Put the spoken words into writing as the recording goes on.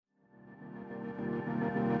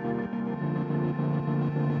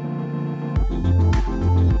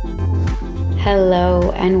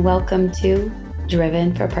Hello, and welcome to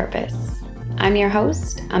Driven for Purpose. I'm your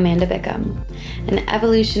host, Amanda Bickham, an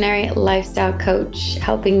evolutionary lifestyle coach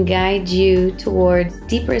helping guide you towards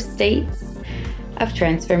deeper states of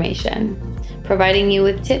transformation, providing you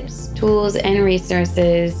with tips, tools, and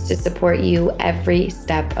resources to support you every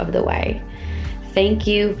step of the way. Thank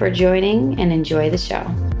you for joining and enjoy the show.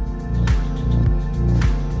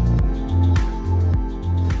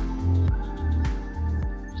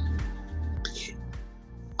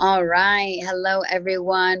 All right. Hello,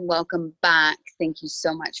 everyone. Welcome back. Thank you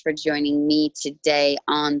so much for joining me today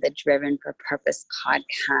on the Driven for Purpose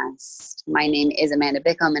podcast. My name is Amanda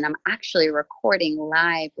Bickham, and I'm actually recording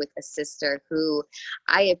live with a sister who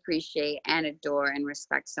I appreciate and adore and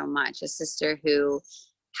respect so much. A sister who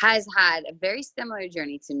has had a very similar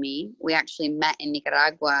journey to me. We actually met in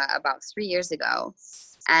Nicaragua about 3 years ago.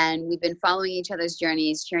 And we've been following each other's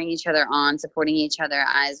journeys, cheering each other on, supporting each other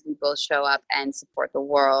as we both show up and support the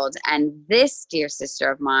world. And this dear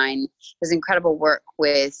sister of mine does incredible work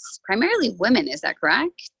with primarily women. Is that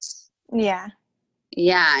correct? Yeah.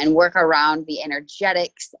 Yeah, and work around the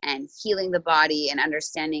energetics and healing the body and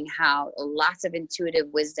understanding how lots of intuitive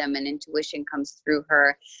wisdom and intuition comes through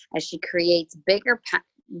her as she creates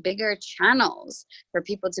bigger channels for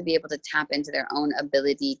people to be able to tap into their own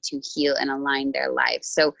ability to heal and align their life.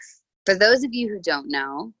 So for those of you who don't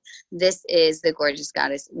know, this is the gorgeous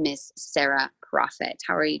goddess, Miss Sarah Prophet.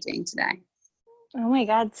 How are you doing today? Oh my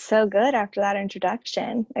God, so good after that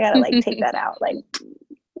introduction. I gotta take that out.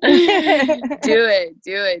 Do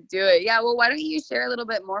it. Yeah, well, why don't you share a little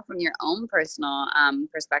bit more from your own personal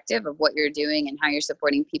perspective of what you're doing and how you're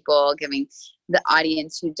supporting people, giving the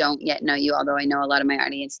audience who don't yet know you, although I know a lot of my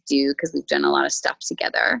audience do because we've done a lot of stuff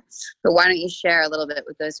together. But why don't you share a little bit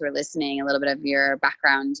with those who are listening, a little bit of your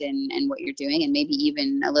background and what you're doing, and maybe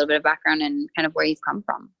even a little bit of background and kind of where you've come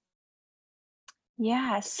from.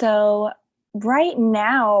 Yeah, so right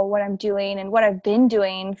now what I'm doing and what I've been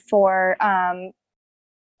doing for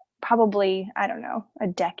probably, I don't know, a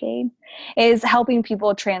decade is helping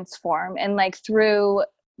people transform. And through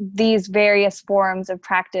these various forms of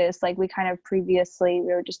practice, we kind of previously,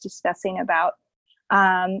 we were just discussing about,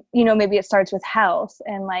 maybe it starts with health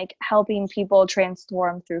and helping people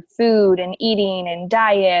transform through food and eating and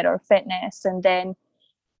diet or fitness. And then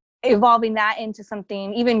evolving that into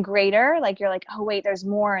something even greater, you're oh wait, there's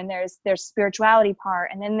more, and there's spirituality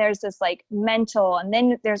part, and then there's this mental, and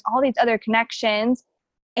then there's all these other connections.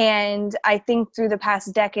 And I think through the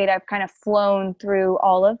past decade, I've kind of flown through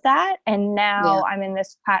all of that. And now I'm in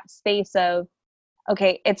this space of,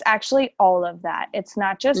 okay, it's actually all of that. It's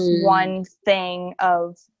not just one thing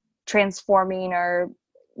of transforming or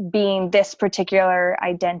being this particular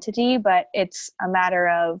identity, but it's a matter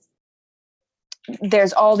of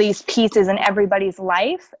there's all these pieces in everybody's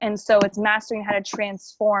life. And so it's mastering how to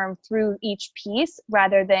transform through each piece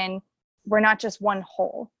rather than we're not just one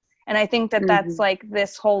whole. And I think that that's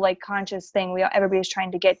this whole conscious thing. Everybody's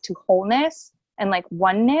trying to get to wholeness and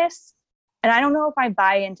oneness. And I don't know if I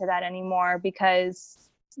buy into that anymore because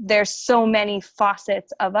there's so many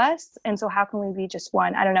facets of us. And so how can we be just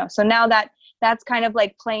one? I don't know. So now that's kind of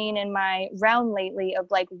playing in my realm lately of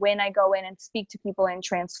when I go in and speak to people and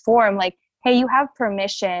transform, hey, you have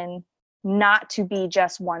permission not to be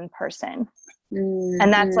just one person.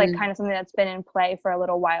 And that's kind of something that's been in play for a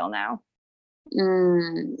little while now.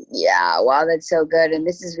 Yeah, wow, that's so good. And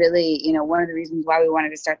this is really, one of the reasons why we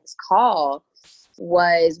wanted to start this call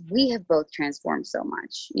was we have both transformed so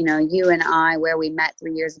much. You and I, where we met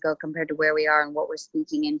 3 years ago compared to where we are and what we're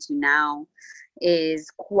speaking into now is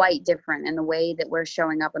quite different. And the way that we're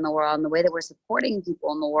showing up in the world and the way that we're supporting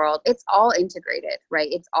people in the world, it's all integrated, right?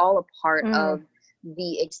 It's all a part of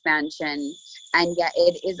the expansion, and yet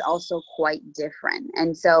it is also quite different.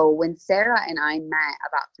 And so when Sarah and I met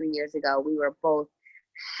about 3 years ago, we were both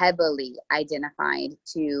heavily identified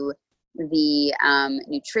to the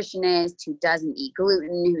nutritionist who doesn't eat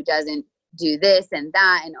gluten, who doesn't do this and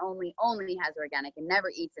that, and only has organic and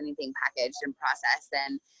never eats anything packaged and processed,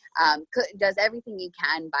 and does everything you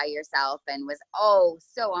can by yourself, and was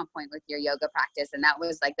so on point with your yoga practice. And that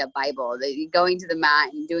was the Bible, going to the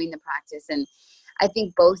mat and doing the practice. And I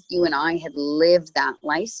think both you and I had lived that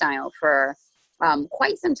lifestyle for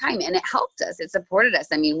quite some time, and it helped us. It supported us.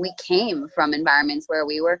 I mean, we came from environments where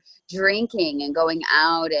we were drinking and going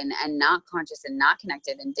out and not conscious and not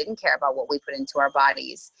connected and didn't care about what we put into our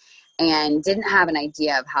bodies and didn't have an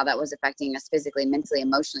idea of how that was affecting us physically, mentally,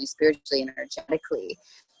 emotionally, spiritually, and energetically.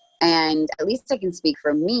 And at least I can speak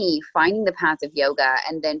for me, finding the path of yoga,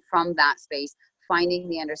 and then from that space, finding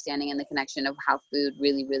the understanding and the connection of how food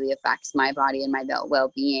really, really affects my body and my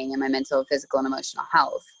well-being and my mental, physical, and emotional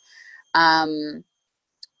health. Um,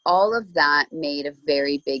 all of that made a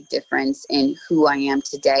very big difference in who I am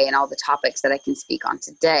today and all the topics that I can speak on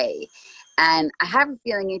today. And I have a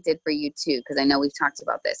feeling it did for you too, because I know we've talked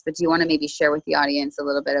about this, but do you want to maybe share with the audience a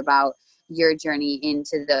little bit about your journey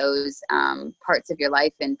into those parts of your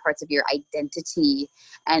life and parts of your identity,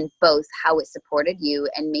 and both how it supported you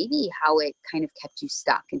and maybe how it kind of kept you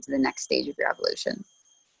stuck into the next stage of your evolution?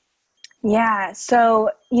 Yeah.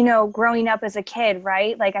 So, growing up as a kid,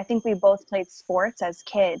 right? Like, I think we both played sports as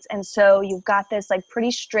kids. And so you've got this like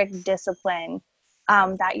pretty strict discipline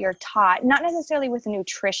that you're taught, not necessarily with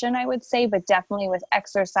nutrition, I would say, but definitely with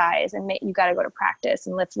exercise. And you got to go to practice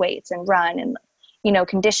and lift weights and run and,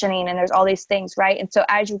 conditioning. And there's all these things, right? And so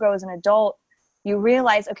as you grow as an adult, you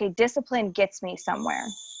realize, okay, discipline gets me somewhere.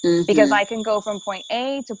 Because I can go from point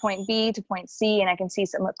A to point B to point C, and I can see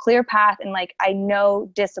a clear path, and like I know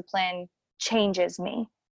discipline changes me.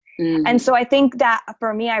 And so I think that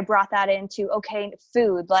for me, I brought that into, okay,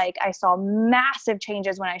 food. Like I saw massive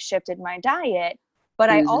changes when I shifted my diet, but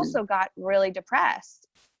I also got really depressed.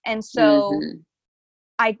 And so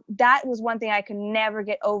that was one thing I could never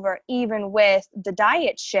get over. Even with the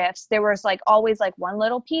diet shifts, there was like always like one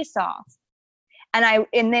little piece off. And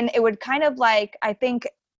then it would kind of like, I think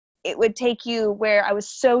it would take you where I was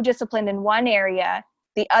so disciplined in one area,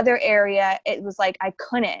 the other area, it was like, I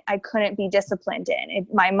couldn't be disciplined in.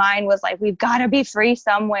 My mind was like, we've got to be free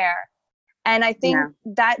somewhere. And I think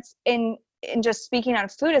that's in just speaking on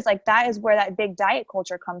food, is like, that is where that big diet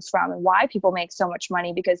culture comes from, and why people make so much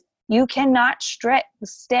money, because you cannot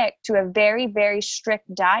stick to a very, very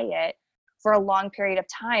strict diet for a long period of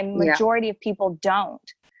time. Majority of people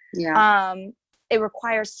don't. It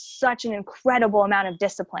requires such an incredible amount of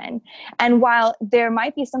discipline. And while there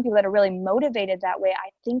might be some people that are really motivated that way, I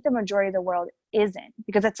think the majority of the world isn't,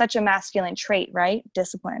 because it's such a masculine trait, right?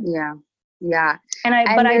 Discipline. Yeah.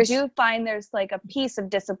 But I do find there's like a piece of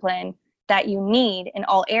discipline that you need in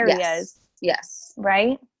all areas. Yes.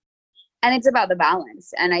 Right. And it's about the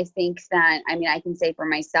balance. And I think that, I mean, I can say for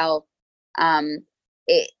myself, I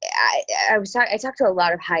talk to a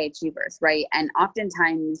lot of high achievers, right? And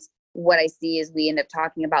oftentimes what I see is we end up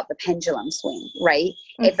talking about the pendulum swing, right?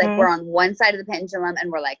 It's like we're on one side of the pendulum and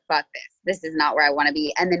we're like, fuck this. This is not where I want to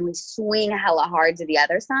be. And then we swing hella hard to the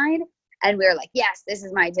other side. And we're like, yes, this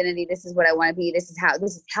is my identity. This is what I want to be. This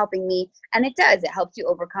is helping me. And it does. It helps you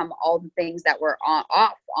overcome all the things that were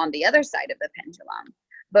off on the other side of the pendulum.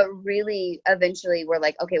 But really, eventually, we're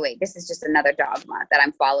like, okay, wait, this is just another dogma that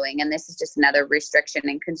I'm following. And this is just another restriction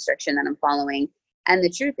and constriction that I'm following. And the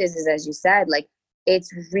truth is as you said, like,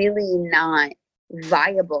 it's really not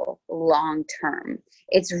viable long term.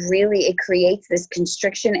 It creates this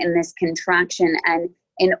constriction and this contraction. And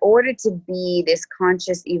in order to be this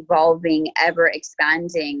conscious, evolving, ever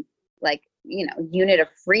expanding, like, unit of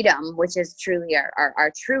freedom, which is truly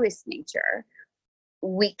our truest nature,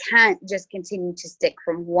 we can't just continue to stick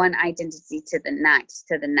from one identity to the next,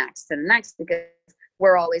 because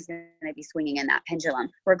we're always going to be swinging in that pendulum,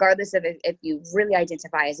 regardless of if you really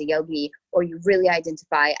identify as a yogi, or you really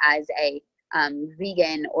identify as a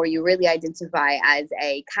vegan, or you really identify as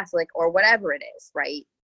a Catholic, or whatever it is, right?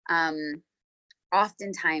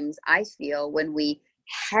 Oftentimes I feel when we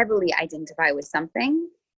heavily identify with something,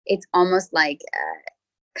 it's almost like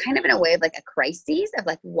kind of in a way of like a crisis of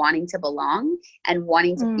like wanting to belong and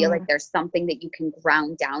wanting to feel like there's something that you can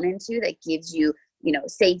ground down into that gives you,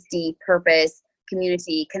 safety, purpose,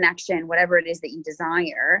 community, connection, whatever it is that you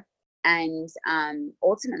desire. And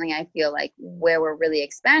ultimately, I feel like where we're really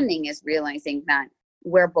expanding is realizing that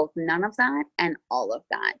we're both none of that and all of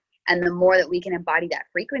that. And the more that we can embody that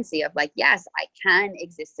frequency of like, yes, I can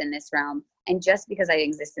exist in this realm. And just because I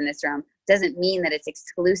exist in this realm doesn't mean that it's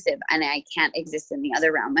exclusive and I can't exist in the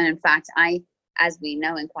other realm. And in fact, as we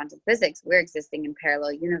know in quantum physics, we're existing in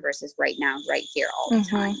parallel universes right now, right here, all the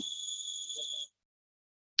time.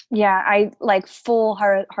 Yeah, I like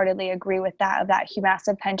full-heartedly agree with that, of that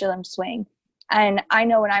massive pendulum swing. And I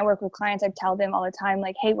know when I work with clients, I tell them all the time,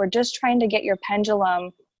 like, hey, we're just trying to get your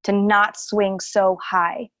pendulum to not swing so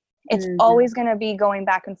high. It's always going to be going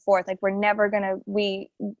back and forth. Like, we're never going to,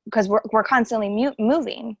 because we're constantly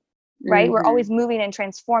moving, right? We're always moving and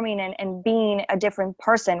transforming and being a different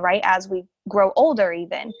person, right? As we grow older,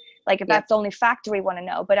 even like if that's the only factor we want to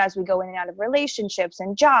know, but as we go in and out of relationships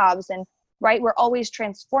and jobs and right, we're always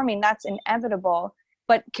transforming. That's inevitable.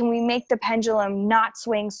 But can we make the pendulum not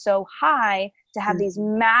swing so high to have these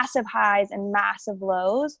massive highs and massive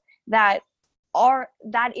lows that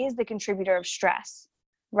is the contributor of stress,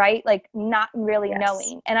 right? Like not really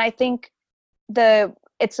knowing. And I think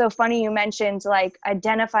it's so funny you mentioned like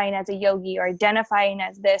identifying as a yogi or identifying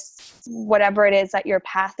as this, whatever it is that your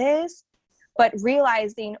path is, but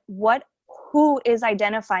realizing who is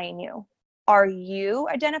identifying you. Are you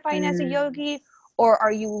identifying as a yogi, or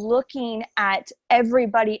are you looking at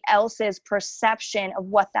everybody else's perception of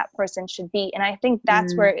what that person should be? And I think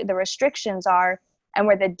that's where the restrictions are, and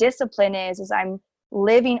where the discipline is I'm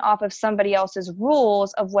living off of somebody else's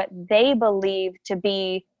rules of what they believe to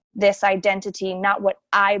be this identity, not what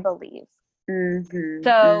I believe.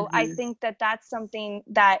 So I think that that's something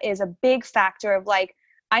that is a big factor of like,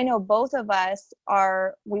 I know both of us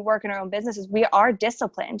we work in our own businesses. We are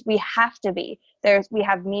disciplined. We have to be. We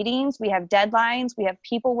have meetings, we have deadlines, we have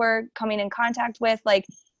people we're coming in contact with. Like,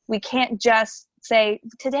 we can't just say,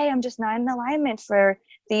 today I'm just not in alignment for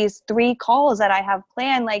these 3 calls that I have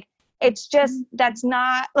planned. Like, it's just, that's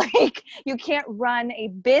not like, you can't run a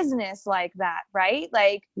business like that, right?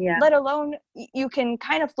 Like, let alone you can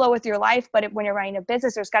kind of flow with your life, but when you're running a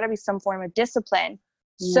business, there's got to be some form of discipline.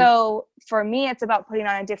 So for me, it's about putting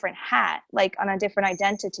on a different hat, like on a different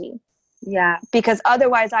identity. Yeah. Because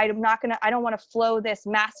otherwise I don't want to flow this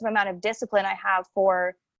massive amount of discipline I have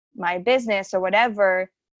for my business or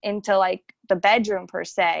whatever into like the bedroom per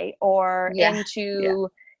se, or into,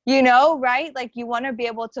 you know, right? Like, you want to be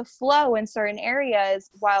able to flow in certain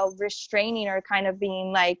areas while restraining, or kind of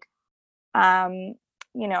being like,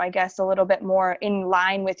 you know, I guess a little bit more in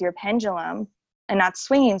line with your pendulum and not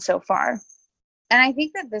swinging so far. And I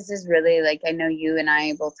think that this is really, like, I know you and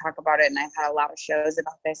I will talk about it, and I've had a lot of shows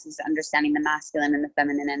about this, is understanding the masculine and the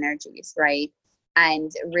feminine energies, right?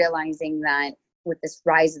 And realizing that with this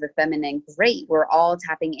rise of the feminine, great, we're all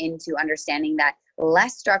tapping into understanding that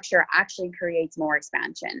less structure actually creates more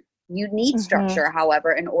expansion. You need structure,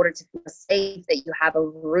 however, in order to feel safe, that you have a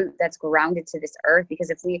root that's grounded to this earth.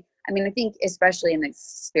 Because I think especially in the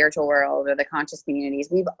spiritual world or the conscious communities,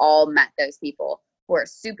 we've all met those people who are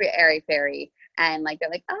super airy fairy, and like, they're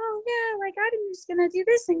like, oh yeah, like, I'm just gonna do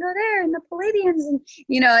this and go there, and the Palladians, and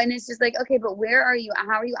you know, and it's just like, okay, but where are you?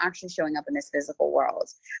 How are you actually showing up in this physical world?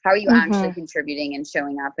 How are you actually contributing and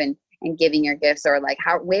showing up and giving your gifts? Or like,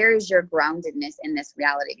 where is your groundedness in this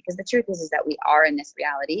reality? Because the truth is that we are in this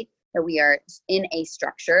reality, that we are in a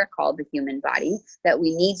structure called the human body, that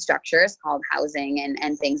we need structures called housing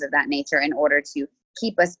and things of that nature in order to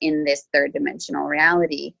keep us in this third dimensional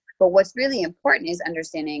reality. But what's really important is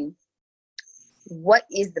understanding what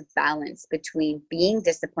is the balance between being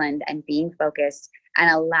disciplined and being focused,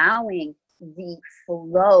 and allowing the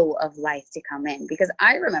flow of life to come in. Because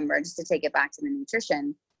I remember, just to take it back to the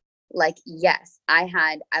nutrition, like, yes, I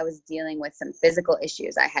was dealing with some physical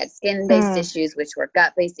issues. I had skin-based issues, which were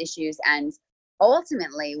gut-based issues. And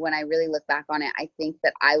ultimately, when I really look back on it, I think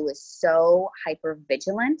that I was so hyper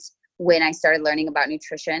vigilant when I started learning about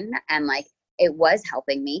nutrition, and like, it was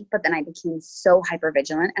helping me, but then I became so hyper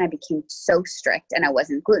vigilant, and I became so strict, and I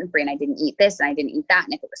wasn't gluten-free, and I didn't eat this, and I didn't eat that.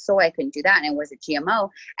 And if it was soy, I couldn't do that. And it was a GMO,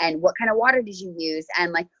 and what kind of water did you use?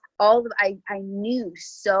 And like, I knew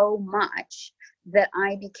so much that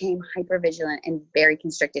I became hyper vigilant and very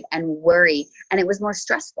constricted and worried. And it was more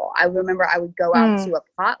stressful. I remember I would go out to a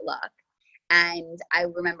potluck, and I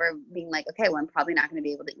remember being like, okay, well, I'm probably not going to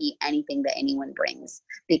be able to eat anything that anyone brings,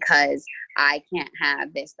 because I can't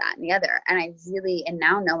have this, that, and the other. And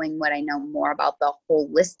now knowing what I know more about the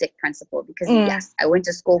holistic principle, because yes, I went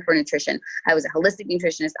to school for nutrition. I was a holistic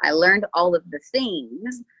nutritionist. I learned all of the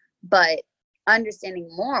things, but understanding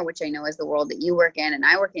more, which I know is the world that you work in and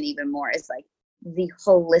I work in even more, is like the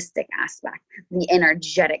holistic aspect, the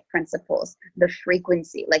energetic principles, the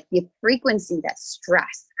frequency that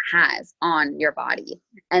stress has on your body,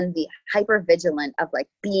 and the hypervigilant of like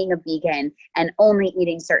being a vegan and only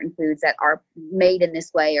eating certain foods that are made in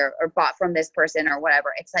this way or bought from this person or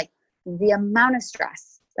whatever. It's like the amount of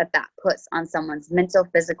stress that puts on someone's mental,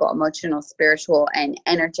 physical, emotional, spiritual, and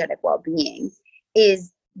energetic well-being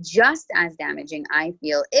is just as damaging, I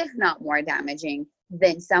feel, if not more damaging,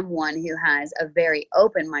 than someone who has a very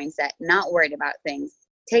open mindset, not worried about things,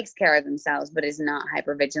 takes care of themselves, but is not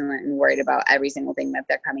hypervigilant and worried about every single thing that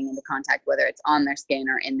they're coming into contact, whether it's on their skin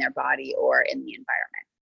or in their body or in the environment.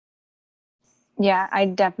 Yeah, I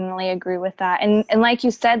definitely agree with that. And like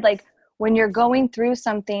you said, like when you're going through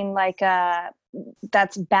something like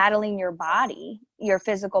that's battling your body, your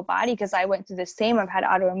physical body, because I went through the same, I've had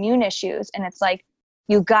autoimmune issues, and it's like,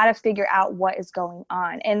 you got to figure out what is going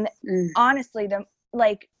on. And honestly,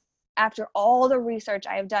 after all the research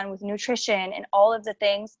I have done with nutrition and all of the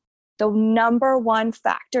things, the number one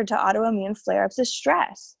factor to autoimmune flare-ups is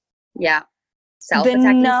stress. Yeah.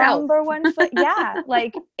 Self-attacking number self. one,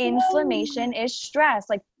 like inflammation is stress.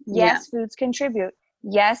 Like, yes, foods contribute.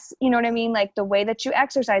 Yes, you know what I mean? Like the way that you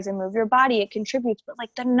exercise and move your body, it contributes. But like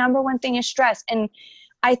the number one thing is stress. And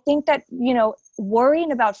I think that, you know,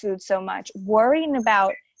 worrying about food so much, worrying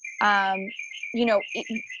about, you know,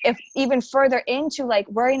 if even further into like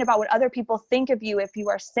worrying about what other people think of you if you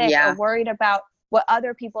are sick, or worried about what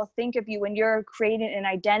other people think of you when you're creating an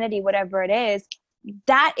identity, whatever it is,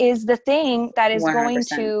 that is the thing that is 100%. going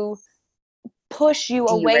to push you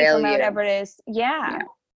away Derail from you. whatever it is.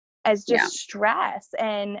 As just stress.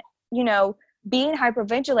 And, you know, being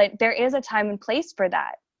hypervigilant, there is a time and place for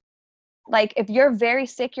that. Like if you're very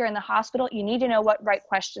sick, you're in the hospital, you need to know what right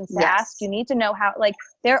questions to ask. You need to know how, like,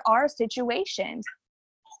 there are situations.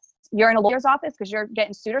 You're in a lawyer's office because you're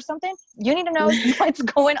getting sued or something. You need to know what's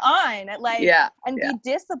going on, like, and be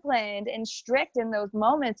disciplined and strict in those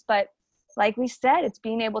moments. But like we said, it's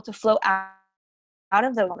being able to flow out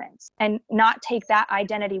of those moments and not take that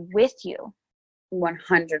identity with you.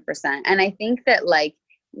 100%. And I think that, like,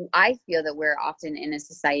 I feel that we're often in a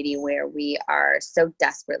society where we are so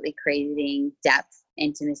desperately craving depth,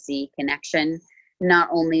 intimacy, connection, not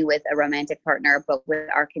only with a romantic partner, but with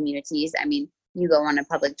our communities. I mean, you go on a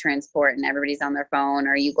public transport and everybody's on their phone,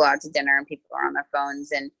 or you go out to dinner and people are on their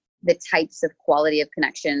phones, and the types of quality of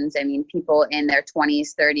connections. I mean, people in their 20s,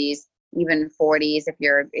 30s, even 40s, if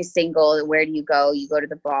you're single, where do you go? You go to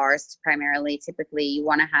the bars primarily. Typically, you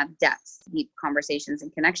want to have depth, deep conversations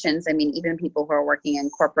and connections. I mean, even people who are working in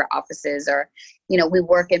corporate offices, or, you know, we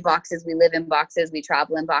work in boxes, we live in boxes, we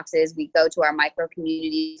travel in boxes, we go to our micro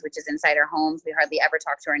communities, which is inside our homes. We hardly ever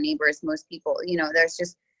talk to our neighbors. Most people, you know, there's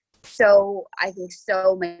just I think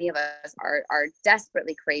so many of us are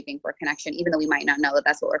desperately craving for connection, even though we might not know that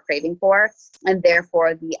that's what we're craving for. And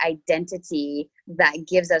therefore, the identity that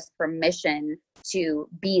gives us permission to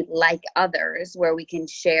be like others, where we can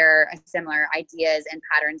share similar ideas and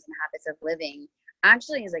patterns and habits of living,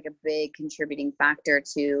 actually is like a big contributing factor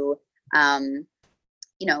to, you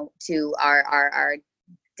know, to our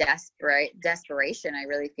desperation. I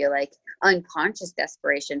really feel like unconscious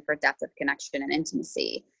desperation for depth of connection and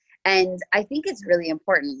intimacy. And I think it's really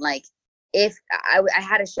important. Like, if I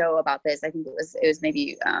had a show about this, I think it was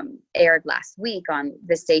maybe aired last week on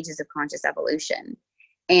the stages of conscious evolution.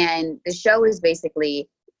 And the show is basically,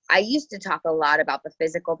 I used to talk a lot about the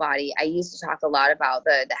physical body. I used to talk a lot about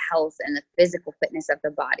the health and the physical fitness of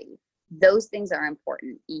the body. Those things are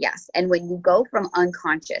important, yes. And when you go from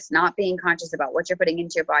unconscious, not being conscious about what you're putting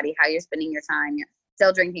into your body, how you're spending your time, you're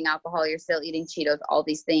still drinking alcohol, you're still eating Cheetos, all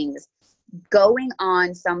these things, going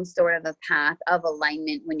on some sort of a path of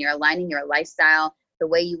alignment, when you're aligning your lifestyle, the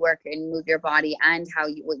way you work and move your body, and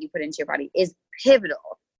what you put into your body, is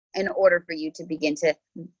pivotal in order for you to begin to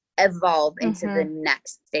evolve into the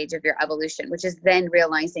next stage of your evolution, which is then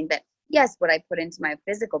realizing that, yes, what I put into my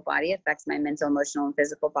physical body affects my mental, emotional, and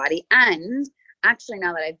physical body. And actually,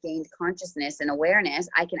 now that I've gained consciousness and awareness,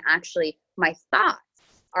 I can actually, my thoughts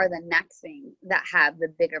are the next thing that have the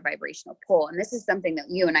bigger vibrational pull. And this is something that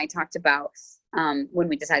you and I talked about when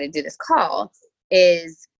we decided to do this call,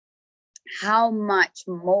 is how much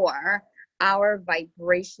more our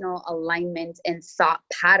vibrational alignment and thought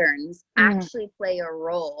patterns actually play a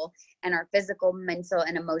role in our physical, mental,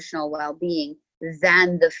 and emotional well-being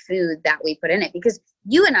than the food that we put in it. Because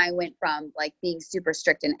you and I went from like being super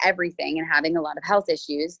strict in everything and having a lot of health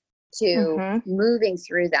issues to moving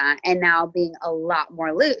through that and now being a lot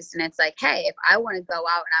more loose. And it's like, hey, if I want to go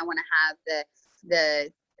out and I want to have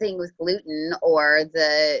the thing with gluten or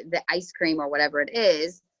the ice cream or whatever it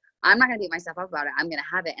is, I'm not going to beat myself up about it. I'm going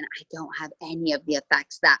to have it, and I don't have any of the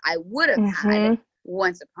effects that I would have had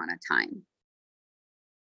once upon a time.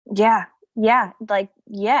 Yeah. Like,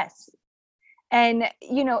 yes. And,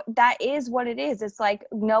 you know, that is what it is. It's like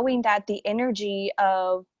knowing that the energy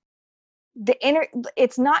of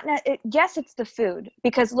it's not, yes, it's the food,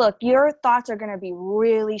 because look, your thoughts are going to be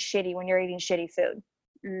really shitty when you're eating shitty food.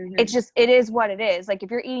 It's just, it is what it is. Like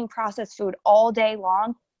if you're eating processed food all day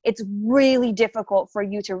long, it's really difficult for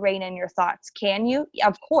you to rein in your thoughts. Can you?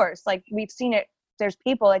 Of course. Like we've seen it. There's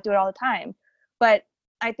people that do it all the time. But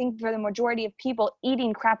I think for the majority of people,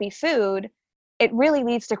 eating crappy food, it really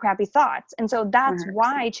leads to crappy thoughts. And so that's 100%.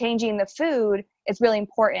 Why changing the food is really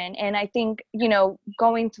important. And I think, you know,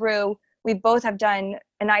 going through, we both have done,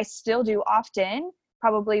 and I still do often,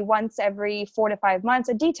 probably once every 4 to 5 months,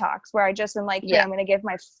 a detox where I just am like, hey, I'm going to give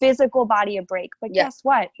my physical body a break. But guess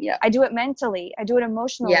what? I do it mentally. I do it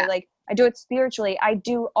emotionally. Like I do it spiritually. I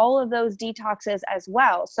do all of those detoxes as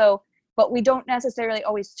well. So, but we don't necessarily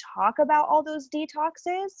always talk about all those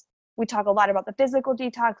detoxes. We talk a lot about the physical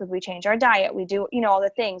detox. We change our diet. We do, you know, all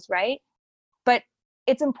the things, right? But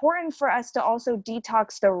it's important for us to also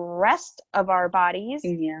detox the rest of our bodies,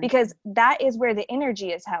 because that is where the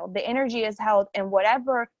energy is held. The energy is held in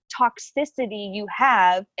whatever toxicity you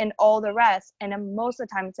have and all the rest. And most of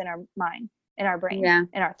the time it's in our mind, in our brain,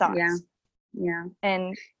 in our thoughts.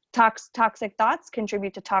 And toxic thoughts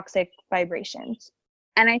contribute to toxic vibrations.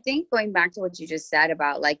 And I think going back to what you just said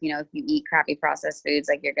about, like, you know, if you eat crappy processed foods,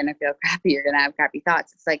 like, you're going to feel crappy, you're going to have crappy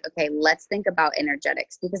thoughts. It's like, okay, let's think about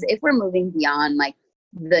energetics, because if we're moving beyond like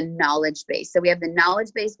the knowledge base, so we have the knowledge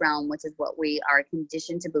based realm, which is what we are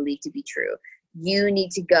conditioned to believe to be true. You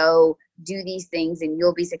need to go do these things and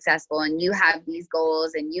you'll be successful, and you have these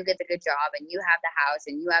goals and you get the good job and you have the house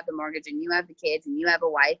and you have the mortgage and you have the kids and you have a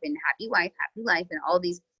wife, and happy wife, happy life, and all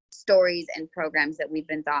these stories and programs that we've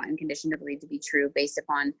been taught and conditioned to believe to be true based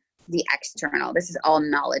upon the external. This is all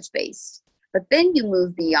knowledge based. But then you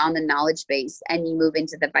move beyond the knowledge base and you move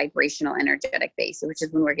into the vibrational energetic base, which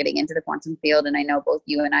is when we're getting into the quantum field. And I know both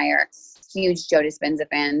you and I are huge Joe Dispenza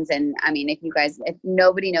fans. And I mean, if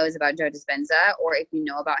nobody knows about Joe Dispenza, or if you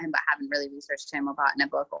know about him but haven't really researched him or bought in a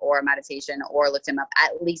book or a meditation or looked him up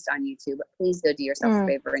at least on YouTube, please go do yourself a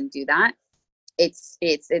favor and do that. It's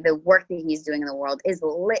the work that he's doing in the world is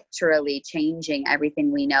literally changing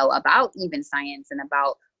everything we know about even science and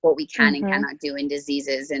about what we can and cannot do in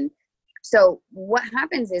diseases. And so what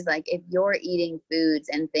happens is, like, if you're eating foods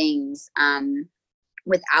and things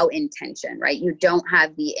without intention, right? You don't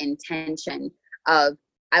have the intention of,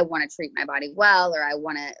 I want to treat my body well, or I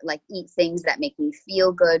want to like eat things that make me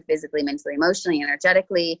feel good physically, mentally, emotionally,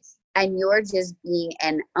 energetically. And you're just being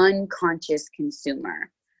an unconscious consumer,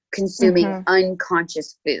 consuming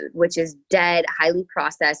unconscious food, which is dead, highly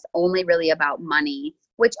processed, only really about money,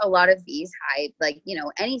 which a lot of these hide, like, you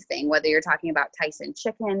know, anything, whether you're talking about Tyson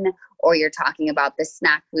chicken or you're talking about the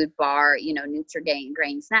snack food bar, you know,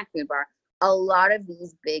 Nutri-Grain snack food bar, a lot of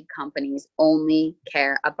these big companies only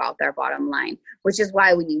care about their bottom line, which is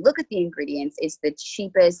why when you look at the ingredients, it's the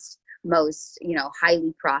cheapest, most, you know,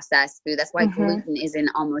 highly processed food. That's why gluten is in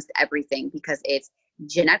almost everything, because it's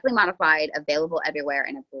genetically modified, available everywhere,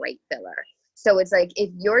 and a great filler. So it's like, if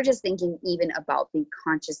you're just thinking even about the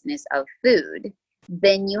consciousness of food,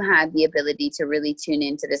 then you have the ability to really tune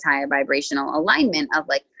into this higher vibrational alignment of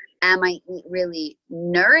like, am I really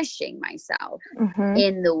nourishing myself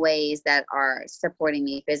in the ways that are supporting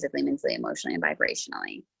me physically, mentally, emotionally, and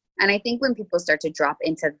vibrationally? And I think when people start to drop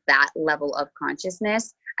into that level of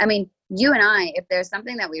consciousness, I mean, you and I, if there's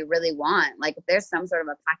something that we really want, like if there's some sort of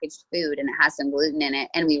a packaged food and it has some gluten in it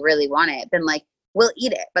and we really want it, then like we'll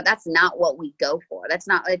eat it. But that's not what we go for. That's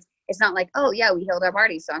not, it's not like, oh yeah, we healed our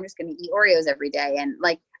body, so I'm just going to eat Oreos every day. And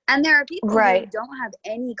like, and there are people who don't have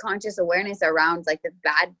any conscious awareness around like the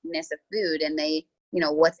badness of food, and they, you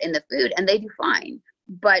know, what's in the food, and they do fine.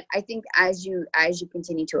 But I think as you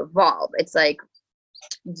continue to evolve, it's like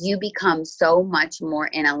you become so much more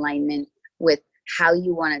in alignment with how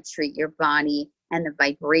you want to treat your body and the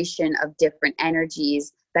vibration of different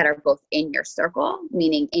energies that are both in your circle,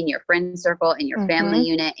 meaning in your friend circle, in your family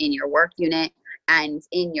unit, in your work unit, and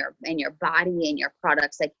in your body, in your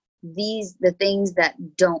products. Like the things that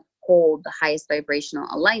don't hold the highest vibrational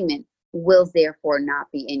alignment will therefore not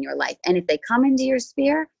be in your life. And if they come into your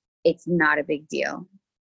sphere, it's not a big deal.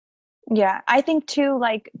 Yeah, I think too,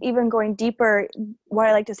 like even going deeper, what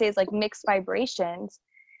I like to say is like mixed vibrations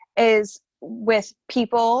is with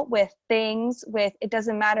people, with things, with, it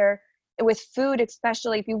doesn't matter, with food,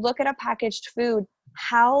 especially if you look at a packaged food,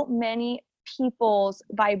 how many people's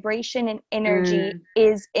vibration and energy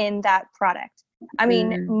is in that product. I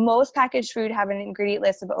mean, most packaged food have an ingredient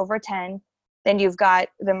list of over 10. Then you've got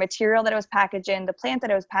the material that it was packaged in, the plant that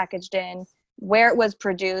it was packaged in, where it was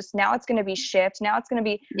produced. Now it's going to be shipped. Now it's going to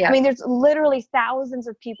be, I mean, there's literally thousands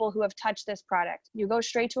of people who have touched this product. You go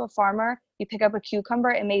straight to a farmer, you pick up a cucumber,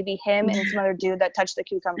 it may be him and some other dude that touched the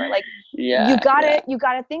cucumber. Like you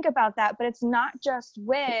gotta think about that, but it's not just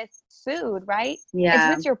with food, right?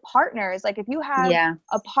 It's with your partners. Like if you have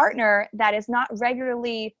a partner that is not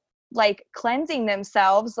regularly like cleansing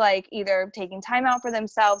themselves, like either taking time out for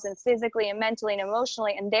themselves and physically and mentally and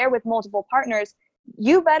emotionally, and they're with multiple partners,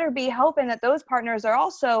 you better be hoping that those partners are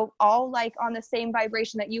also all like on the same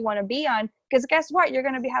vibration that you want to be on, because guess what, you're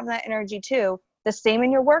going to be having that energy too. The same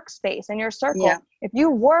in your workspace and your circle. If you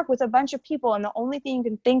work with a bunch of people and the only thing you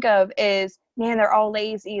can think of is, man, they're all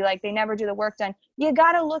lazy, like they never do the work done, you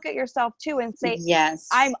got to look at yourself too and say,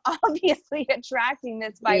 I'm obviously attracting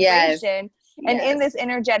this vibration and in this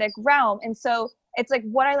energetic realm. And so it's like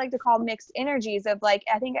what I like to call mixed energies of like,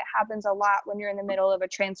 I think it happens a lot when you're in the middle of a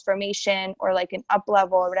transformation or like an up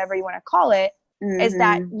level or whatever you want to call it, is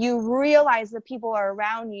that Mm-hmm. you realize the people are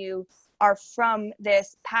around you are from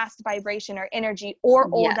this past vibration or energy or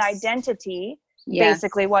old Yes. identity, Yes.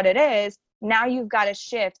 basically what it is. Now you've got to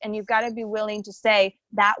shift, and you've got to be willing to say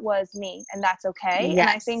that was me, and that's okay. And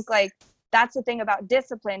I Yes. think like that's the thing about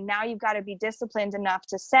discipline. Now you've got to be disciplined enough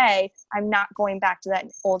to say, I'm not going back to that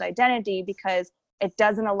old identity because it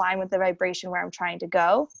doesn't align with the vibration where I'm trying to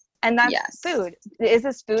go. And that's Yes. food. Is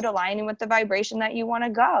this food aligning with the vibration that you want to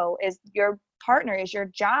go? Is your partner, is your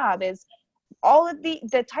job, is all of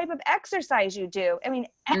the type of exercise you do? I mean,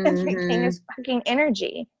 everything Mm-hmm. is fucking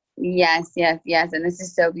energy. Yes, yes, yes. And this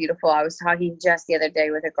is so beautiful. I was talking just the other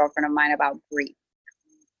day with a girlfriend of mine about grief.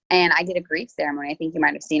 And I did a grief ceremony. I think you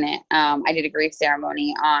might have seen it. I did a grief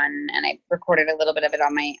ceremony and I recorded a little bit of it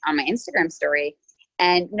on my Instagram story.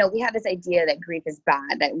 And we have this idea that grief is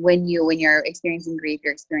bad. That when you're experiencing grief,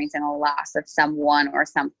 you're experiencing a loss of someone or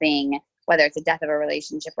something, whether it's a death of a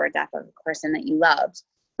relationship or a death of a person that you loved.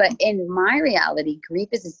 But in my reality, grief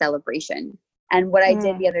is a celebration. And what I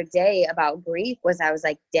did the other day about grief was I was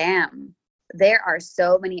like, damn, there are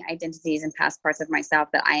so many identities and past parts of myself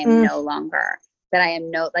that I am no longer. That I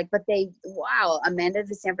am wow, Amanda,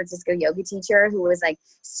 the San Francisco yoga teacher who was like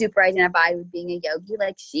super identified with being a yogi,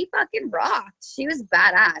 like she fucking rocked. She was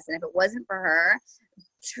badass. And if it wasn't for her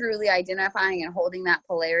truly identifying and holding that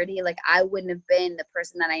polarity, like I wouldn't have been the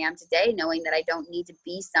person that I am today, knowing that I don't need to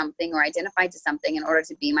be something or identify to something in order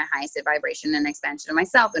to be my highest vibration and expansion of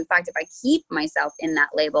myself. In fact, if I keep myself in that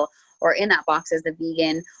label or in that box as the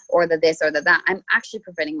vegan or the this or the that, I'm actually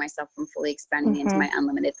preventing myself from fully expanding into my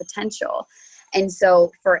unlimited potential. And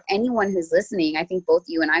so for anyone who's listening, I think both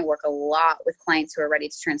you and I work a lot with clients who are ready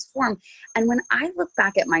to transform. And when I look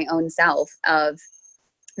back at my own self of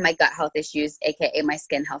my gut health issues, AKA my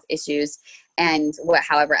skin health issues, and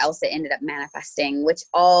however else it ended up manifesting, which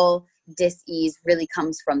all dis-ease really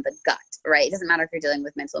comes from the gut, right? It doesn't matter if you're dealing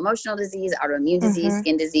with mental emotional disease, autoimmune disease,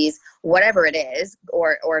 skin disease, whatever it is,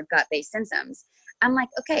 or gut-based symptoms. I'm like,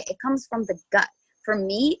 okay, it comes from the gut. For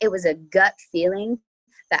me, it was a gut feeling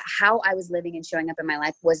that how I was living and showing up in my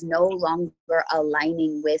life was no longer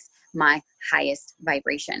aligning with my highest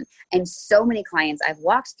vibration. And so many clients I've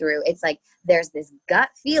walked through, it's like there's this gut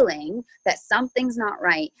feeling that something's not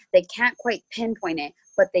right. They can't quite pinpoint it,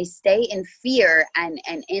 but they stay in fear and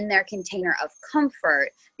in their container of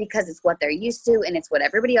comfort because it's what they're used to and it's what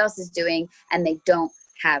everybody else is doing, and they don't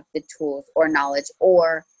have the tools or knowledge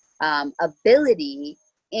or ability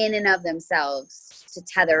in and of themselves to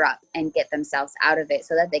tether up and get themselves out of it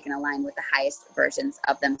so that they can align with the highest versions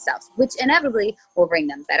of themselves, which inevitably will bring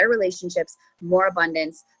them better relationships, more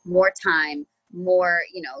abundance, more time, more,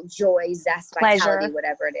 joy, zest, vitality,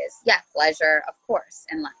 whatever it is. Yeah, pleasure, of course,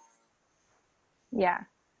 in life. Yeah.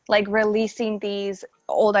 Like releasing these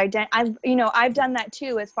old I've done that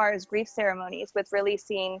too, as far as grief ceremonies, with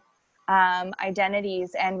releasing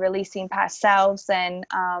identities and releasing past selves. And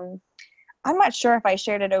I'm not sure if I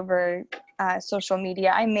shared it over social media.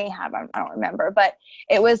 I may have, I don't remember, but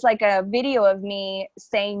it was like a video of me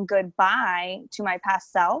saying goodbye to my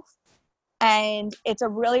past self. And it's a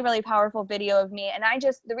really, really powerful video of me. And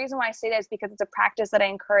the reason why I say that is because it's a practice that I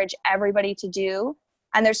encourage everybody to do.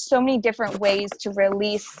 And there's so many different ways to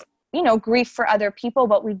release, grief for other people,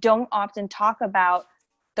 but we don't often talk about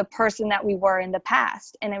the person that we were in the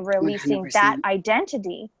past and then releasing 100%. that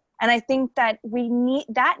identity. And I think that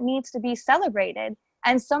that needs to be celebrated.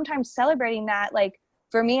 And sometimes celebrating that, like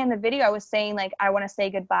for me in the video, I was saying like, I want to say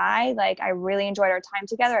goodbye. Like I really enjoyed our time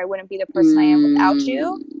together. I wouldn't be the person I am without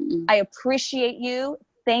you. I appreciate you.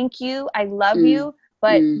 Thank you. I love you.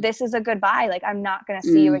 But this is a goodbye. Like I'm not going to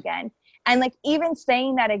see you again. And like even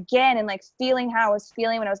saying that again and like feeling how I was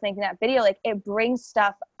feeling when I was making that video, like it brings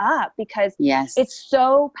stuff up because it's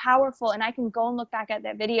so powerful. And I can go and look back at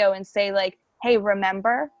that video and say like, hey,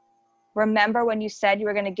 remember when you said you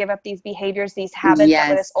were going to give up these behaviors, these habits that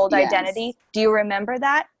were this old identity? Do you remember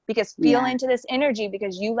that? Because feel into this energy,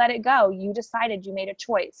 because you let it go. You decided, you made a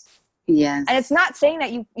choice. Yes. And it's not saying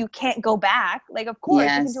that you can't go back. Like, of course,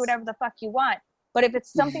 you can do whatever the fuck you want. But if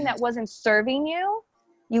it's something that wasn't serving you,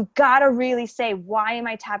 you gotta really say, why am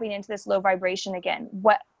I tapping into this low vibration again?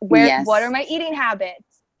 What are my eating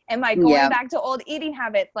habits? Am I going back to old eating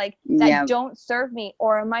habits like that don't serve me?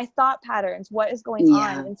 Or my thought patterns? What is going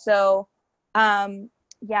on? And so,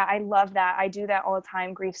 I love that. I do that all the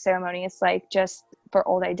time. Grief ceremony. It's like just for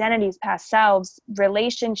old identities, past selves,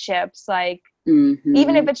 relationships, like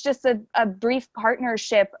even if it's just a brief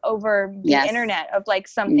partnership over the internet of like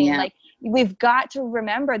something like, we've got to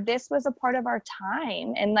remember this was a part of our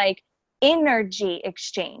time, and like energy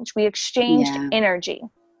exchange. We exchanged energy.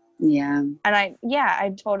 Yeah. And I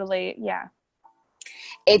totally,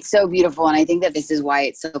 It's so beautiful. And I think that this is why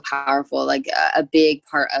it's so powerful. Like a big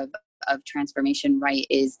part of transformation, right,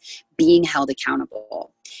 is being held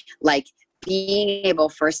accountable. Like being able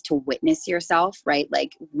first to witness yourself, right?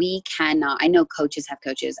 Like we cannot, I know coaches have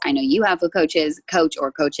coaches. I know you have a coach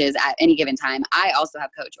or coaches at any given time. I also have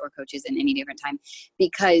coach or coaches in any different time,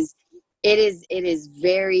 because it is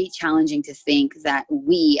very challenging to think that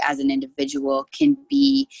we as an individual can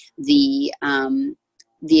be the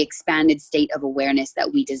expanded state of awareness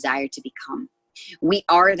that we desire to become. We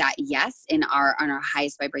are that, yes, on our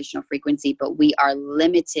highest vibrational frequency, but we are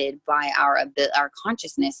limited by our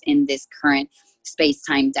consciousness in this current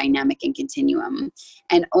space-time dynamic and continuum.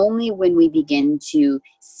 And only when we begin to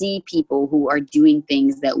see people who are doing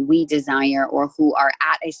things that we desire, or who are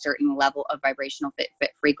at a certain level of vibrational fit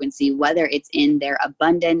frequency, whether it's in their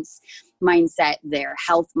abundance mindset, their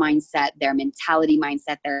health mindset, their mentality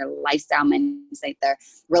mindset, their lifestyle mindset, their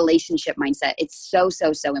relationship mindset, it's so,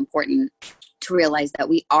 so, so important to realize that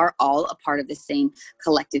we are all a part of the same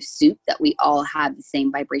collective soup, that we all have the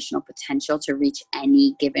same vibrational potential to reach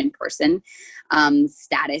any given person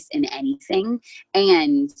status in anything.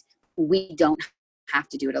 And we don't have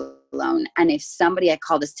to do it alone. And if somebody, I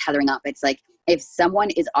call this tethering up, it's like if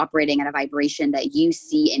someone is operating at a vibration that you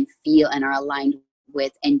see and feel and are aligned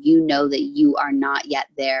with, and you know that you are not yet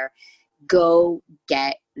there, go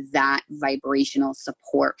get that vibrational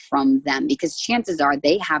support from them, because chances are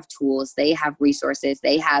they have tools, they have resources,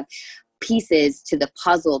 they have pieces to the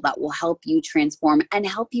puzzle that will help you transform and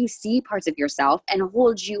help you see parts of yourself and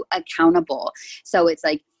hold you accountable. So it's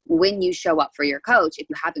like, when you show up for your coach, if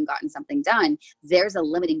you haven't gotten something done, there's a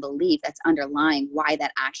limiting belief that's underlying why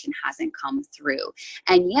that action hasn't come through.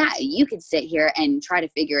 And yeah, you could sit here and try to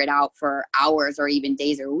figure it out for hours or even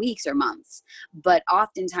days or weeks or months. But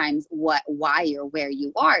oftentimes why or where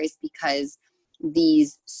you are is because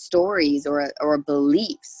these stories or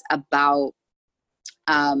beliefs about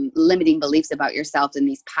limiting beliefs about yourself and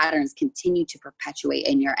these patterns continue to perpetuate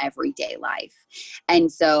in your everyday life.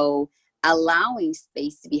 And so allowing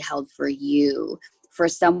space to be held for you, for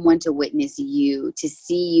someone to witness you, to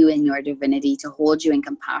see you in your divinity, to hold you in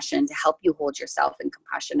compassion, to help you hold yourself in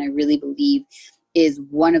compassion, I really believe is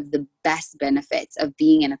one of the best benefits of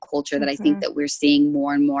being in a culture that I think that we're seeing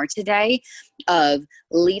more and more today, of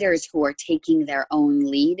leaders who are taking their own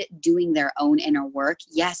lead, doing their own inner work.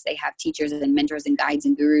 Yes, they have teachers and mentors and guides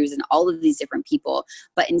and gurus and all of these different people,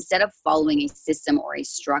 but instead of following a system or a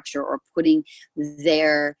structure or putting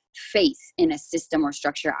their faith in a system or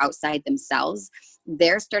structure outside themselves,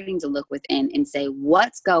 they're starting to look within and say,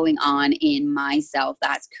 what's going on in myself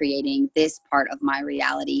that's creating this part of my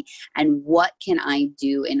reality, and what can I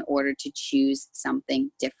do in order to choose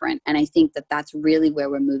something different? And I think that that's really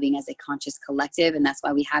where we're moving as a conscious collective, and that's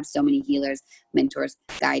why we have so many healers, mentors,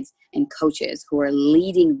 guides, and coaches who are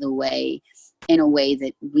leading the way in a way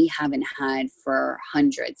that we haven't had for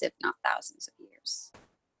hundreds, if not thousands of years.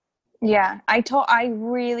 Yeah, I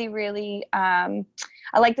really,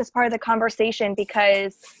 I like this part of the conversation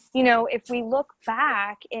because, you know, if we look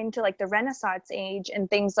back into like the Renaissance age and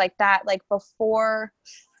things like that, like before,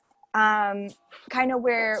 kind of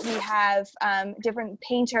where we have different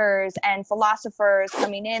painters and philosophers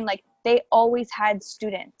coming in, like they always had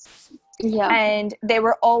students. Yeah. And they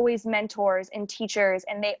were always mentors and teachers,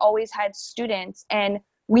 and they always had students. And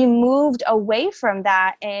we moved away from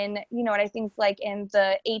that. And, you know, and I think like in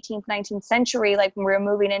the 18th, 19th century, like when we were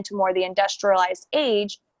moving into more the industrialized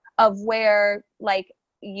age of where like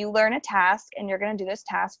you learn a task and you're going to do this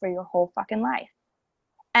task for your whole fucking life.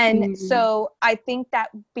 And so I think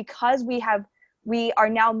that because we are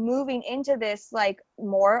now moving into this like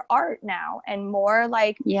more art now and more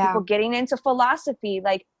like people getting into philosophy,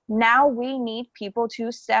 like now we need people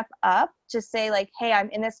to step up to say like, hey, I'm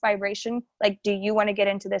in this vibration. Like, do you want to get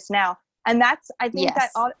into this now? And that's, I think that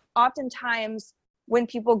oftentimes when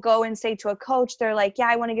people go and say to a coach, they're like, yeah,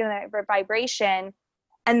 I want to get in that vibration.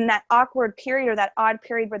 And that awkward period or that odd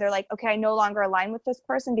period where they're like, okay, I no longer align with this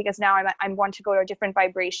person because now I want to go to a different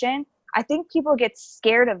vibration. I think people get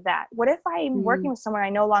scared of that. What if I'm working with someone I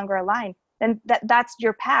no longer align? Then that's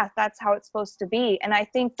your path. That's how it's supposed to be. And I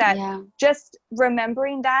think that just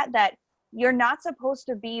remembering that you're not supposed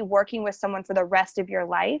to be working with someone for the rest of your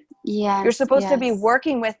life. Yes, you're supposed to be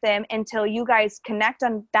working with them until you guys connect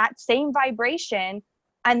on that same vibration.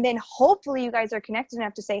 And then hopefully you guys are connected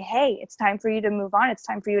enough to say, hey, it's time for you to move on. It's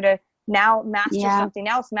time for you to now master something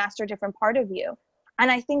else, master a different part of you.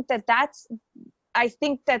 And I think that that's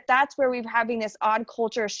where we're having this odd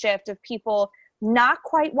culture shift of people not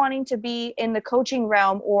quite wanting to be in the coaching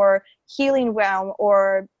realm or healing realm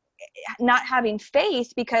or not having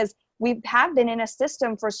faith because we have been in a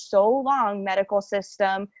system for so long, medical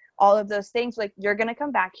system, all of those things. Like, you're going to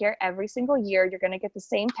come back here every single year. You're going to get the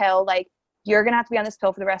same pill. Like, you're going to have to be on this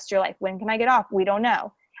pill for the rest of your life. When can I get off? We don't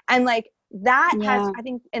know. And like, that has, I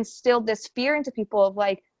think, instilled this fear into people of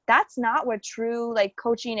like, that's not what true like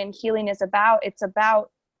coaching and healing is about. It's about,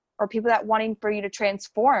 or people that wanting for you to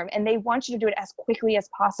transform, and they want you to do it as quickly as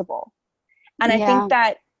possible. And I think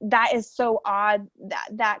that is so odd,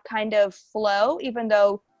 that kind of flow, even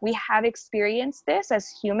though we have experienced this as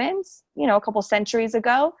humans, you know, a couple centuries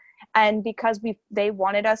ago. And because they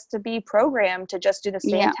wanted us to be programmed to just do the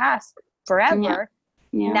same task forever.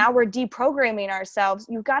 Now we're deprogramming ourselves.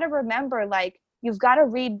 You've got to remember, like, you've got to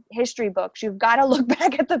read history books. You've got to look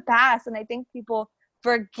back at the past. And I think people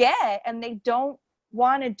forget, and they don't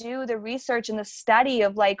want to do the research and the study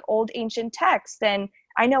of like old ancient texts. And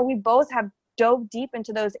I know we both have dove deep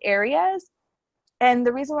into those areas. And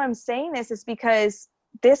the reason why I'm saying this is because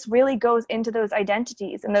this really goes into those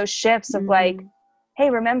identities and those shifts of like, hey,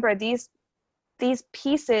 remember, these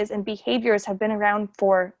pieces and behaviors have been around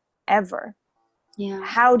forever.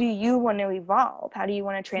 How do you want to evolve? How do you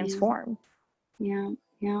want to transform?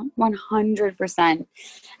 100%.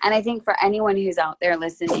 And I think for anyone who's out there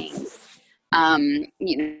listening,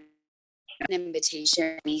 you know, an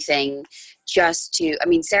invitation, anything, just to, I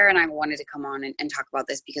mean, Sarah and I wanted to come on and talk about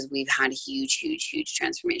this because we've had huge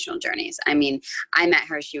transformational journeys. I mean, I met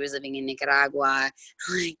her, she was living in Nicaragua,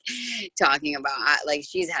 like talking about, like,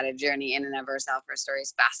 she's had a journey in and of herself. Her story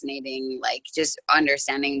is fascinating, like just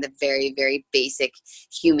understanding the very, very basic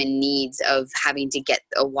human needs of having to get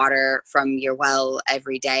the water from your well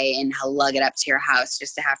every day and lug it up to your house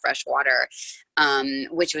just to have fresh water.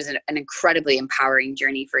 Which was an incredibly empowering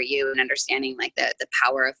journey for you, and understanding like the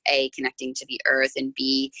power of connecting to the earth, and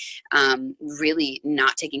B, really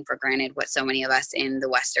not taking for granted what so many of us in the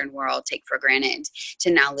Western world take for granted, to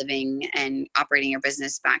now living and operating your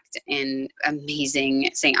business back in amazing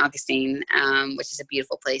St. Augustine, which is a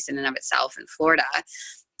beautiful place in and of itself, in Florida.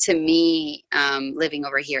 To me, living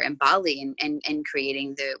over here in Bali and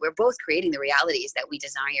we're both creating the realities that we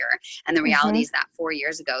desire, and the realities that 3 or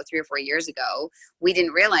 4 years ago, we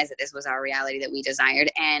didn't realize that this was our reality that we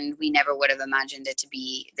desired, and we never would have imagined it to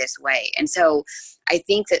be this way. And so I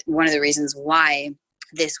think that one of the reasons why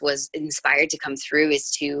this was inspired to come through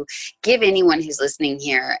is to give anyone who's listening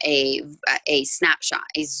here a snapshot,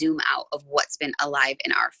 a zoom out of what's been alive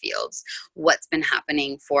in our fields, what's been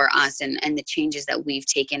happening for us, and the changes that we've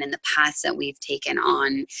taken and the paths that we've taken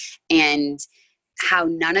on, and how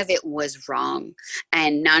none of it was wrong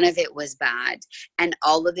and none of it was bad, and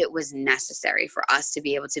all of it was necessary for us to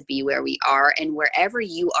be able to be where we are. And wherever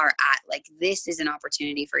you are at, like, this is an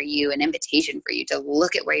opportunity for you, an invitation for you to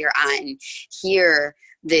look at where you're at and hear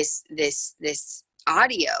this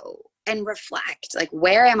audio and reflect, like,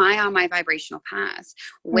 where am I on my vibrational path?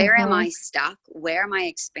 Where am I stuck? Where am I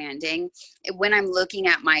expanding? When I'm looking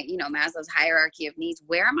at my, Maslow's hierarchy of needs,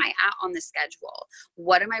 where am I at on the schedule?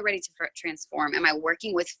 What am I ready to transform? Am I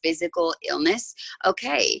working with physical illness?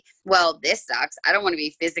 Okay, well, this sucks. I don't want to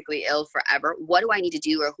be physically ill forever. What do I need to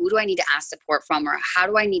do? Or who do I need to ask support from? Or how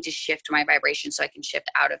do I need to shift my vibration so I can shift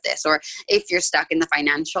out of this? Or if you're stuck in the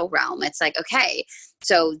financial realm, it's like, okay,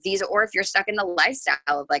 so or if you're stuck in the lifestyle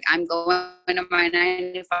of like, I'm going to my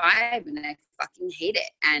 9 to 5 and I fucking hate it,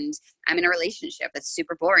 and I'm in a relationship that's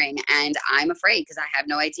super boring, and I'm afraid because I have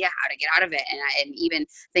no idea how to get out of it, and even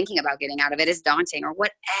thinking about getting out of it is daunting, or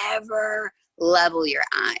whatever level you're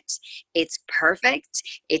at, it's perfect,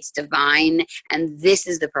 it's divine, and this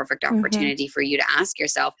is the perfect opportunity for you to ask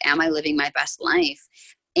yourself, am I living my best life?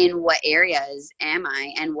 In what areas am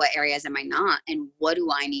I, and what areas am I not? And what do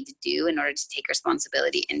I need to do in order to take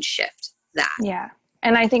responsibility and shift that? Yeah.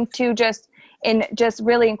 And I think too, just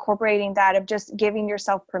really incorporating that of just giving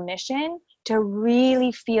yourself permission to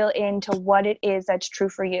really feel into what it is that's true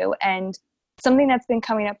for you. And something that's been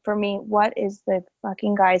coming up for me, what is the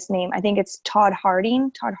fucking guy's name? I think it's Todd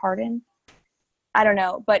Harding. I don't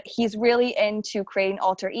know, but he's really into creating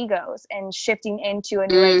alter egos and shifting into a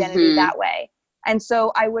new identity that way. And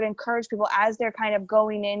so I would encourage people, as they're kind of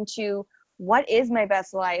going into, what is my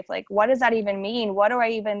best life? Like, what does that even mean? What do I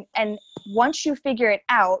even, and once you figure it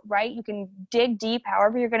out, right, you can dig deep,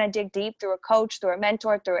 however you're going to dig deep, through a coach, through a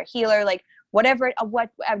mentor, through a healer, like whatever,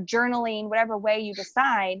 journaling, whatever way you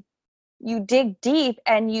decide, you dig deep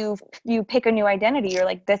and you pick a new identity. You're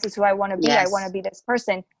like, this is who I want to be. Yes. I want to be this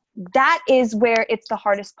person. That is where it's the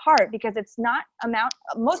hardest part, because it's not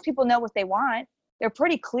most people know what they want. They're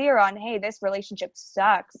pretty clear on, hey, this relationship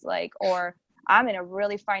sucks, like, or I'm in a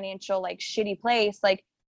really financial, like, shitty place. Like,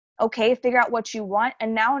 Okay, figure out what you want.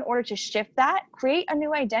 And now in order to shift that, create a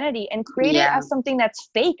new identity and create it Yeah. as something that's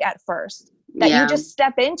fake at first, that you Yeah. just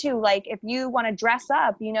step into. Like if you want to dress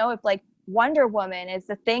up, you know, if like Wonder Woman is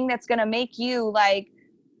the thing that's going to make you like,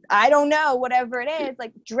 I don't know, whatever it is,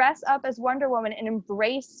 like dress up as Wonder Woman and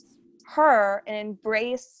embrace her and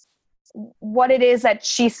embrace what it is that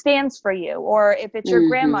she stands for you. Or if it's your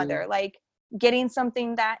grandmother, like getting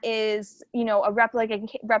something that is, you know, a replica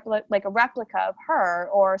of her,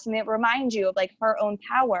 or something that reminds you of like her own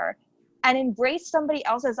power, and embrace somebody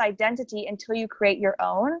else's identity until you create your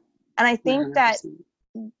own. And I think that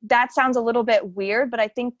 100%. that sounds a little bit weird, but I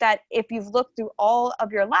think that if you've looked through all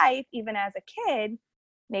of your life, even as a kid,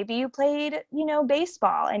 maybe you played, you know,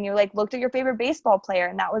 baseball, and you like looked at your favorite baseball player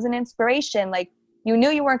and that was an inspiration. Like you knew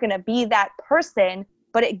you weren't going to be that person,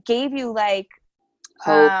 but it gave you like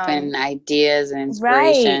Hope and ideas and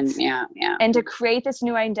inspiration. right. Yeah. And to create this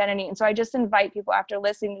new identity. And so I just invite people, after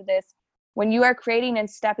listening to this, when you are creating and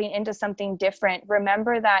stepping into something different,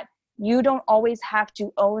 remember that you don't always have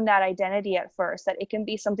to own that identity at first, that it can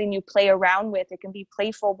be something you play around with. It can be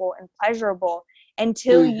playful and pleasurable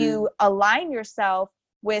until you align yourself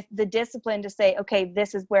with the discipline to say, okay,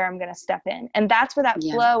 this is where I'm going to step in. And that's where that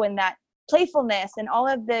flow and that playfulness and all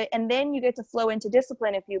of the, and then you get to flow into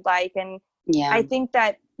discipline if you'd like. And I think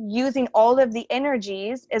that using all of the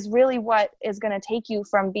energies is really what is going to take you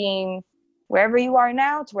from being wherever you are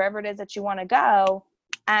now to wherever it is that you want to go,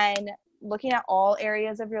 and looking at all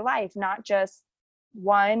areas of your life, not just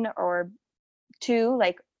one or two,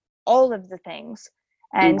 like all of the things,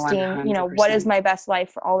 and 100%. seeing, you know, what is my best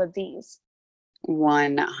life for all of these.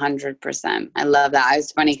 100%. I love that.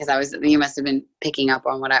 It's funny because you must have been picking up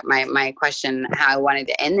on what my question, how I wanted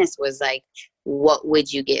to end this was like, what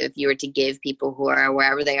would you give if you were to give people who are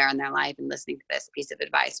wherever they are in their life and listening to this piece of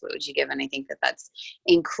advice? What would you give? And I think that that's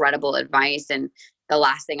incredible advice. And the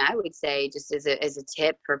last thing I would say, just as a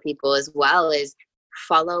tip for people as well, is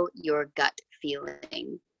follow your gut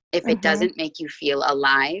feeling. If it doesn't make you feel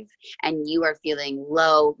alive and you are feeling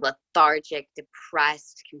low, lethargic,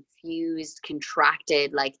 depressed, confused,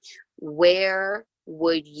 contracted, like where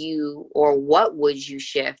would you or what would you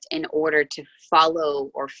shift in order to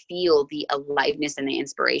follow or feel the aliveness and the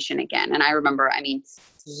inspiration again? And I remember, I mean,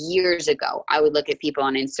 years ago, I would look at people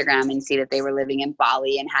on Instagram and see that they were living in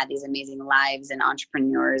Bali and had these amazing lives and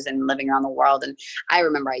entrepreneurs and living around the world. And I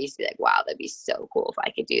remember I used to be like, wow, that'd be so cool if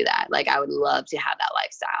I could do that. Like I would love to have that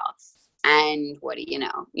lifestyle. And what do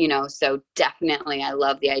you know, so definitely I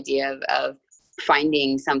love the idea of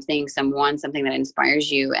finding something that inspires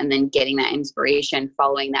you, and then getting that inspiration,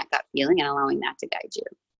 following that gut feeling and allowing that to guide you.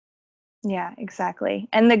 Yeah, exactly.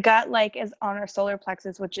 And the gut like is on our solar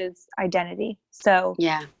plexus, which is identity. So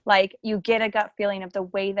like you get a gut feeling of the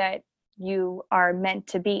way that you are meant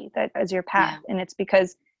to be, that is your path. And it's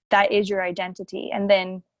because that is your identity. And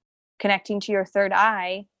then connecting to your third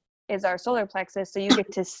eye is our solar plexus. So you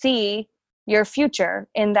get to see your future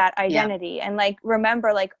in that identity. And like,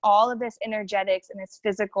 remember, like all of this energetics and this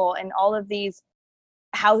physical and all of these,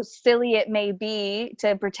 how silly it may be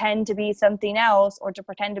to pretend to be something else or to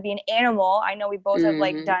pretend to be an animal. I know we both have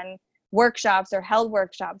like done workshops or held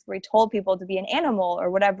workshops where we told people to be an animal or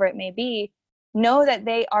whatever it may be. Know that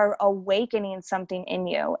they are awakening something in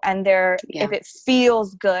you, and if it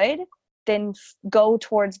feels good, then go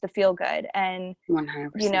towards the feel good. And 100%.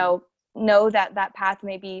 you know that that path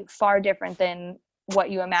may be far different than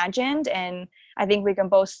what you imagined. And I think we can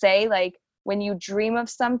both say, like, when you dream of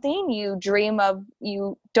something, you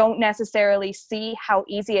don't necessarily see how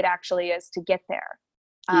easy it actually is to get there,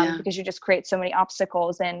 because you just create so many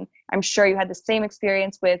obstacles. And I'm sure you had the same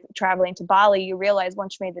experience with traveling to Bali. You realize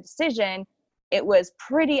once you made the decision, it was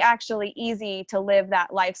pretty actually easy to live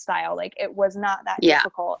that lifestyle. Like it was not that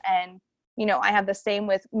difficult. And, you know, I have the same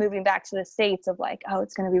with moving back to the States of like, oh,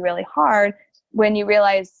 it's going to be really hard, when you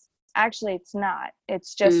realize actually it's not.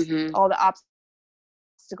 It's just all the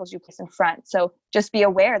obstacles you place in front. So just be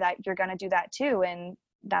aware that you're going to do that too. And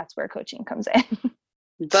that's where coaching comes in.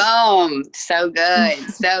 Boom. So good.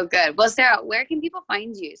 So good. Well, Sarah, where can people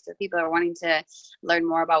find you? So people are wanting to learn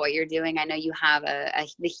more about what you're doing. I know you have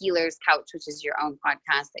the Healer's Couch, which is your own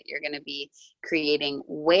podcast that you're going to be creating.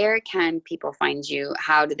 Where can people find you?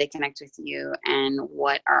 How do they connect with you? And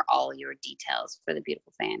what are all your details for the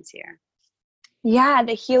beautiful fans here? Yeah,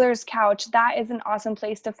 the Healer's Couch. That is an awesome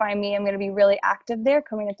place to find me. I'm going to be really active there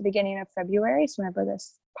coming at the beginning of February. So whenever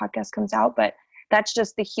this podcast comes out, but that's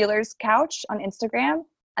just the Healer's Couch on Instagram.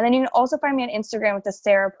 And then you can also find me on Instagram with the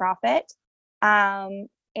Sarah Prophet. And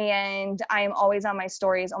I am always on my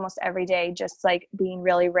stories almost every day, just like being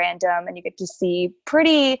really random. And you get to see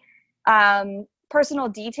pretty personal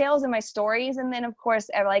details in my stories. And then of course,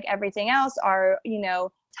 like everything else, our,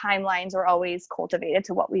 timelines are always cultivated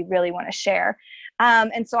to what we really want to share.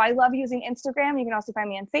 And so I love using Instagram. You can also find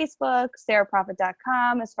me on Facebook,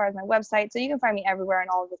 sarahprophet.com, as far as my website. So you can find me everywhere on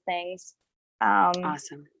all of the things.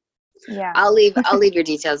 Awesome. Yeah. I'll leave your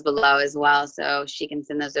details below as well, so she can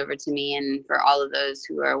send those over to me. And for all of those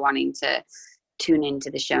who are wanting to tune into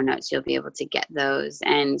the show notes, you'll be able to get those.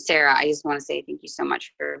 And Sarah, I just want to say thank you so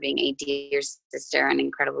much for being a dear sister, an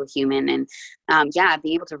incredible human, and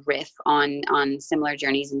being able to riff on similar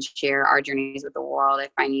journeys and share our journeys with the world. I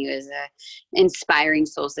find you as a inspiring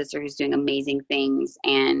soul sister who's doing amazing things.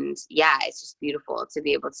 And it's just beautiful to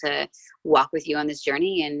be able to walk with you on this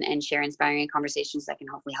journey and share inspiring conversations that can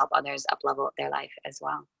hopefully help others up level their life as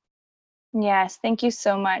well. Yes. Thank you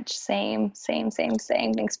so much. Same.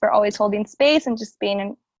 Thanks for always holding space and just being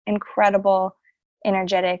an incredible,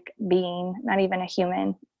 energetic being, not even a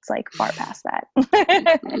human. It's like far past that.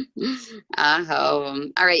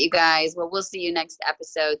 All right, you guys. Well, we'll see you next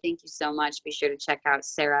episode. Thank you so much. Be sure to check out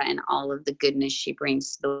Sarah and all of the goodness she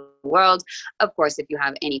brings to the world. Of course, if you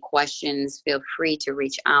have any questions, feel free to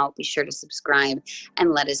reach out. Be sure to subscribe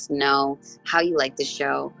and let us know how you like the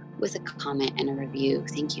show with a comment and a review.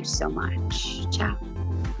 Thank you so much. Ciao.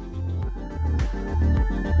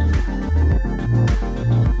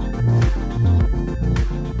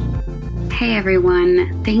 Hey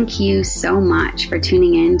everyone, thank you so much for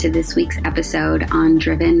tuning in to this week's episode on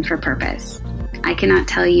Driven for Purpose. I cannot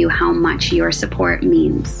tell you how much your support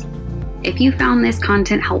means. If you found this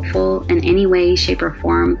content helpful in any way, shape, or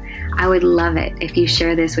form, I would love it if you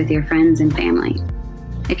share this with your friends and family.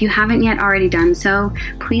 If you haven't yet already done so,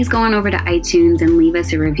 please go on over to iTunes and leave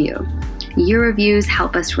us a review. Your reviews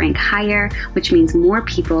help us rank higher, which means more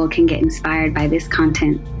people can get inspired by this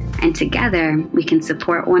content, and together we can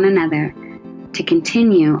support one another to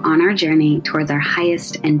continue on our journey towards our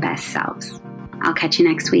highest and best selves. I'll catch you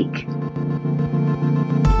next week.